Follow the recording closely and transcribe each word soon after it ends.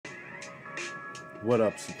What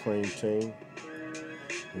up, Supreme Team?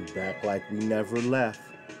 We back like we never left.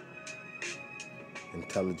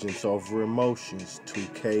 Intelligence over emotions,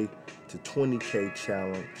 2K to 20K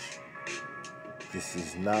challenge. This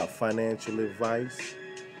is not financial advice.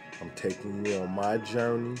 I'm taking you on my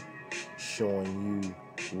journey, showing you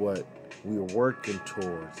what we're working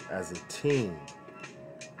towards as a team.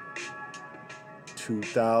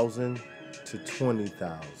 2,000 to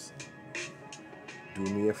 20,000. Do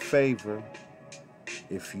me a favor.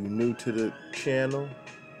 If you're new to the channel,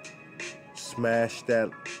 smash that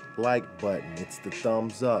like button. It's the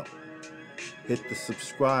thumbs up. Hit the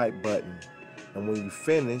subscribe button. And when you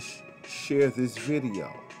finish, share this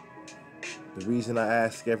video. The reason I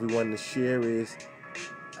ask everyone to share is,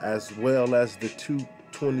 as well as the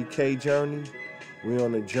 220K journey, we're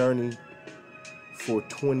on a journey for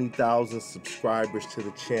 20,000 subscribers to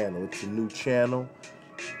the channel. It's a new channel.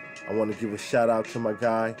 I want to give a shout out to my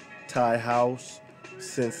guy, Ty House,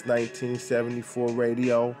 since 1974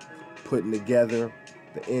 radio, putting together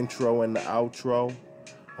the intro and the outro.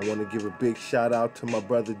 I want to give a big shout out to my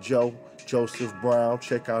brother Joseph Brown.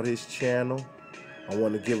 Check out his channel. I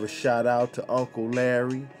want to give a shout out to Uncle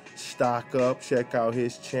Larry, Stock Up. Check out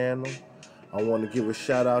his channel. I want to give a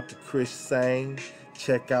shout out to Chris Sang.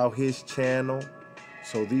 Check out his channel.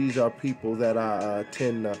 So these are people that I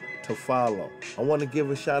tend to follow. I want to give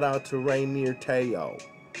a shout out to Rainier Teo.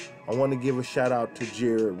 I want to give a shout out to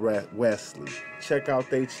Jared Wesley. Check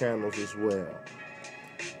out their channels as well.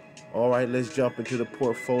 All right, let's jump into the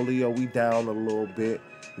portfolio. We down a little bit.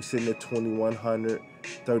 We're sitting at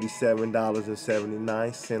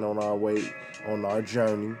 $2,137.79 on our way on our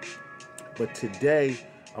journey. But today,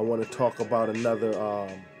 I want to talk about another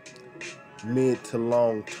mid to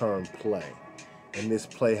long term play. And this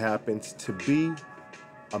play happens to be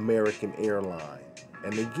American Airlines.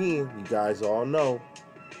 And again, you guys all know,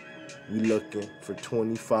 we're looking for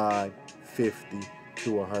 25, 50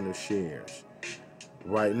 to 100 shares.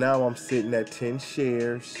 Right now, I'm sitting at 10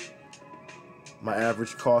 shares. My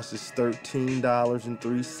average cost is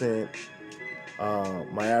 $13.03.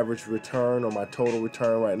 My average return, or my total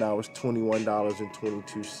return right now, is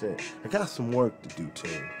 $21.22. I got some work to do,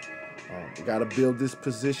 team. I got to build this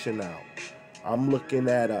position out. I'm looking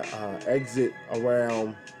at a exit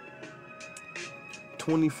around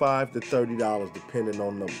 $25 to $30, depending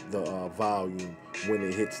on the volume when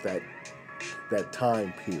it hits that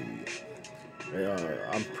time period.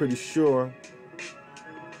 I'm pretty sure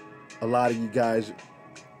a lot of you guys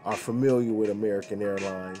are familiar with American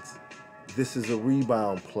Airlines. This is a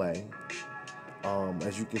rebound play.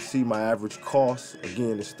 As you can see, my average cost,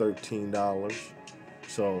 again, is $13.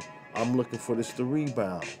 So I'm looking for this to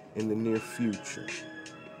rebound in the near future.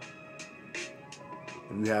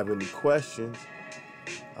 If you have any questions,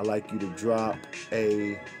 I'd like you to drop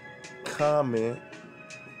a comment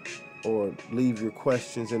or leave your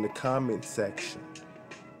questions in the comment section.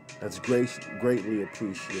 That's greatly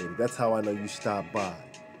appreciated. That's how I know you stopped by.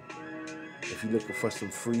 If you're looking for some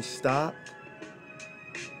free stock,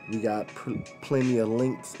 we got plenty of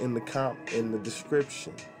links in the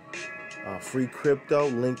description. Free crypto,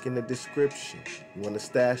 link in the description. You want to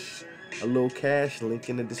stash a little cash, link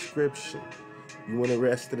in the description. You want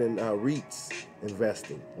invested in REITs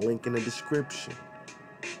investing, link in the description.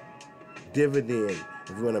 Dividend,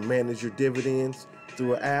 if you want to manage your dividends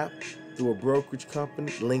through an app, through a brokerage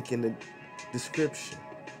company, link in the description.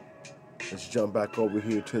 Let's jump back over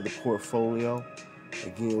here to the portfolio.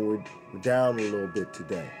 Again, we're down a little bit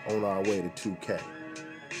today, on our way to 2K.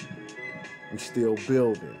 We're still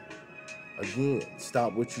building. Again,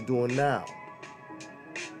 stop what you're doing now.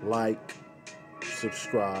 Like,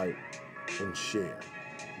 subscribe, and share.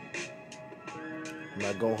 I'm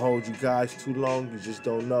not gonna hold you guys too long. You just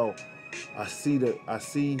don't know. I see the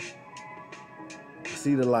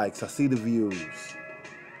likes, I see the views,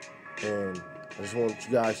 and I just want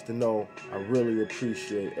you guys to know I really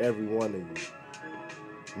appreciate every one of you.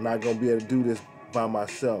 I'm not gonna be able to do this by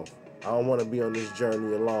myself. I don't want to be on this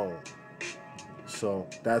journey alone. So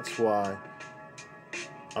that's why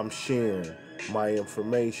I'm sharing my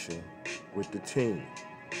information with the team.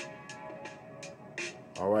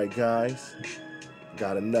 All right, guys,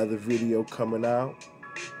 got another video coming out.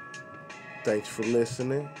 Thanks for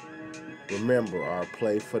listening. Remember, our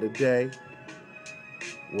play for the day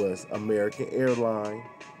was American Airlines.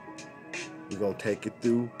 We're going to take it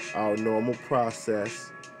through our normal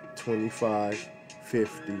process, 25,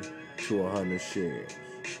 50 to 100 shares.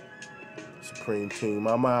 Supreme Team,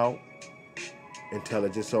 I'm out.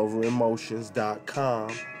 IntelligenceOverEmotions.com,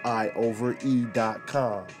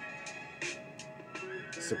 IOverE.com.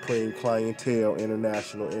 Supreme Clientele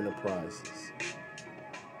International Enterprises.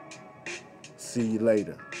 See you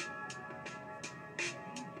later.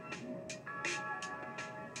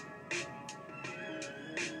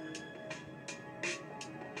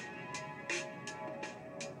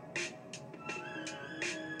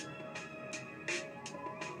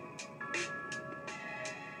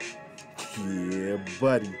 Yeah,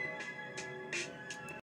 buddy.